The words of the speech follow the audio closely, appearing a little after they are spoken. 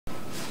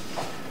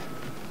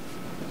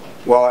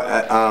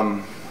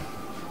Well,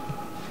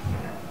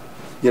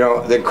 you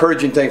know, the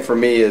encouraging thing for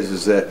me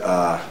is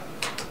that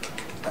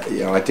you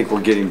know, I think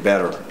we're getting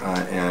better,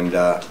 and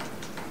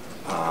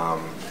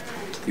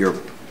you're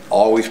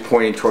always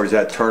pointing towards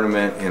that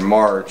tournament in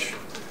March,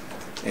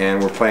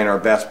 and we're playing our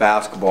best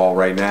basketball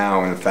right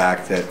now. In the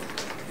fact that,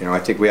 you know, I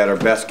think we had our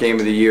best game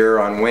of the year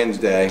on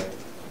Wednesday,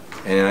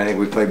 and I think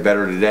we played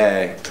better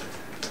today.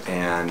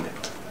 And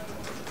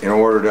in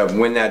order to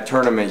win that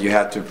tournament, you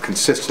have to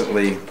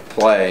consistently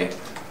play,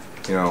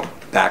 you know,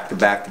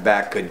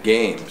 back-to-back good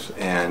games.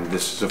 And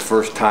this is the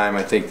first time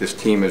I think this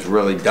team has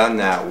really done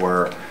that,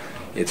 where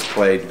it's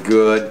played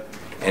good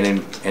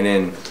and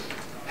then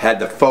had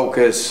the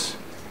focus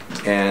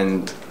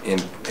and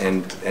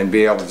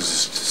be able to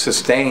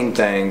sustain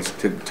things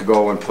to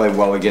go and play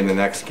well again the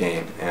next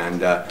game,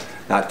 and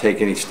not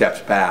take any steps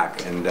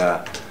back. And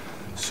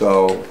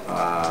so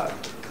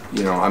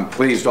you know, I'm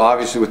pleased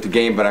obviously with the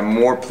game, but I'm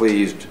more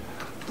pleased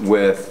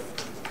with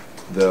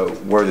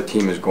where the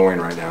team is going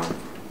right now.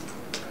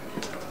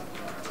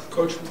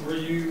 Coach,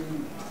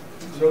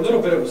 was there a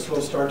little bit of a slow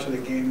start to the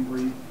game? Were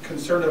you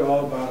concerned at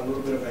all about a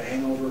little bit of a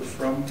hangover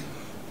from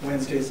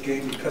Wednesday's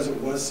game, because it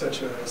was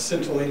such a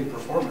scintillating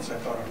performance, I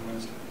thought, on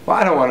Wednesday? Well,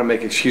 I don't want to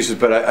make excuses,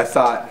 but I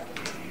thought,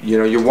 you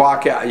know, you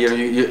walk out,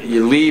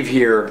 you leave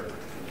here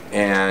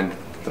and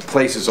the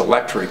place is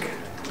electric,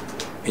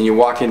 and you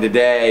walk in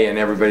today and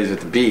everybody's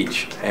at the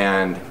beach,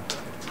 and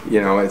you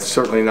know, it's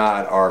certainly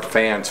not our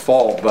fans'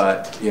 fault,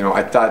 but you know,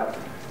 I thought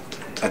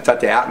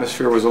the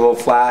atmosphere was a little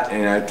flat,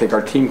 and I think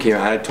our team came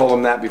out. I told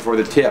them that before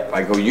the tip.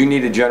 I go, you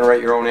need to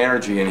generate your own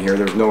energy in here.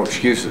 There's no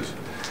excuses.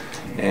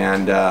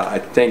 And I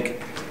think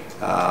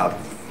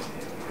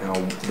you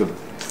know, the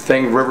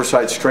thing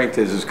Riverside's strength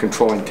is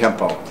controlling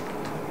tempo.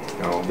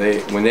 You know,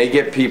 when they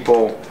get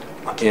people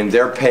in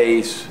their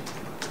pace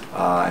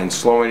and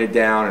slowing it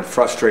down and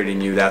frustrating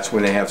you, that's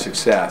when they have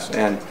success.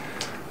 And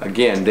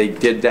again, they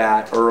did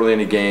that early in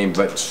the game,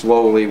 but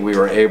slowly we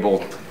were able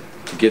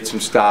to get some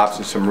stops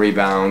and some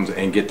rebounds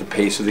and get the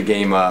pace of the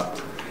game up.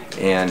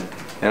 And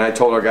I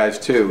told our guys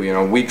too, you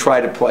know, we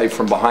tried to play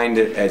from behind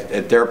it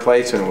at their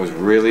place, and it was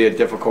really a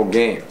difficult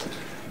game.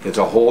 It's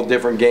a whole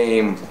different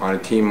game on a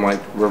team like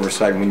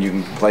Riverside when you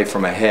can play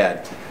from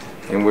ahead,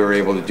 and we were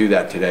able to do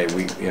that today.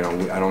 You know,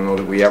 I don't know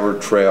that we ever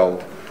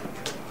trailed,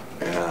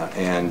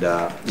 and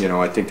you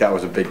know, I think that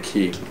was a big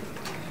key.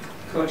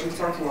 Coach, you've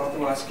talked a lot the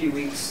last few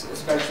weeks,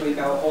 especially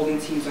about holding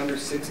teams under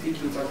 60.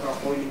 Can you talk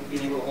about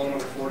being able to hold them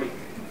under 40?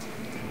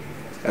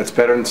 That's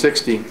better than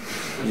 60.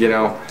 You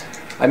know,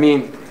 I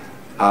mean,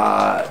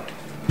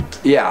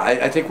 yeah,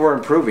 I think we're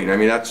improving. I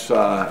mean, that's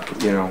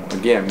you know,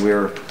 again,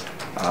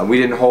 we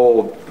didn't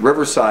hold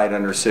Riverside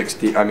under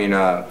 60. I mean,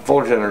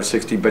 Fullerton under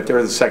 60, but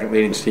they're the second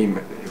leading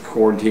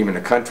scoring team in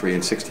the country,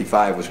 and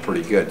 65 was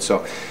pretty good.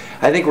 So,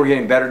 I think we're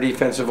getting better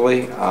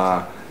defensively.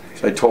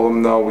 So I told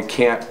them, no, we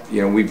can't.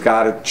 You know, we've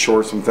got to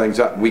shore some things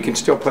up. We can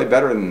still play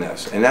better than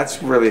this, and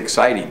that's really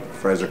exciting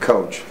as a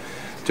coach,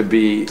 to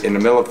be in the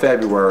middle of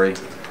February,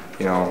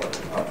 you know,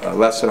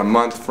 less than a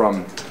month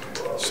from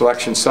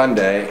Selection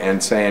Sunday,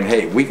 and saying,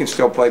 hey, we can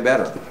still play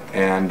better.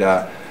 And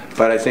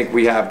but I think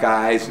we have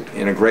guys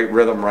in a great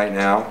rhythm right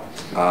now,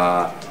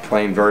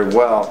 playing very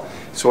well.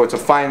 So it's a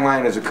fine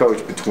line as a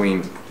coach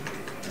between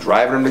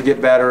driving them to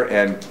get better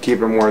and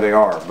keeping them where they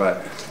are.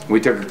 But we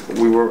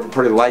were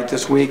pretty light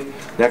this week.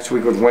 Next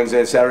week with Wednesday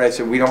and Saturday, I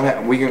said we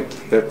can.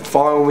 The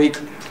following week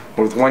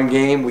with one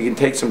game, we can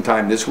take some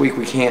time. This week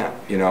we can't.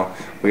 You know,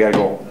 we got to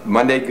go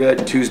Monday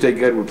good, Tuesday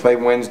good. We play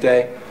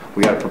Wednesday.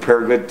 We got to prepare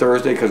good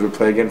Thursday because we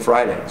play again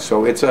Friday.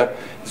 So it's going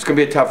to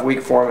be a tough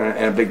week for them,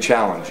 and a big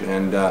challenge.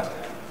 And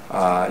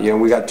you know,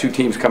 we got two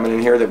teams coming in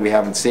here that we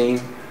haven't seen,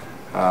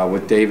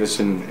 with Davis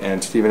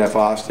and Stephen F.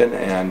 Austin.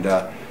 And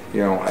you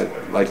know,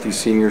 I'd like these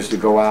seniors to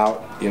go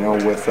out, you know,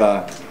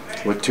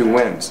 with 2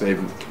 wins.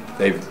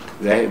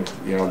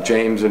 You know,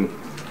 James and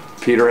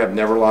Peter have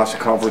never lost a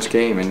conference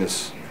game in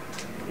this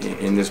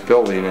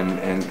building,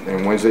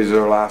 and Wednesday's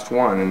their last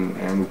one,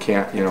 and we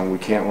can't, you know, we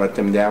can't let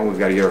them down. We've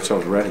got to get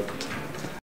ourselves ready.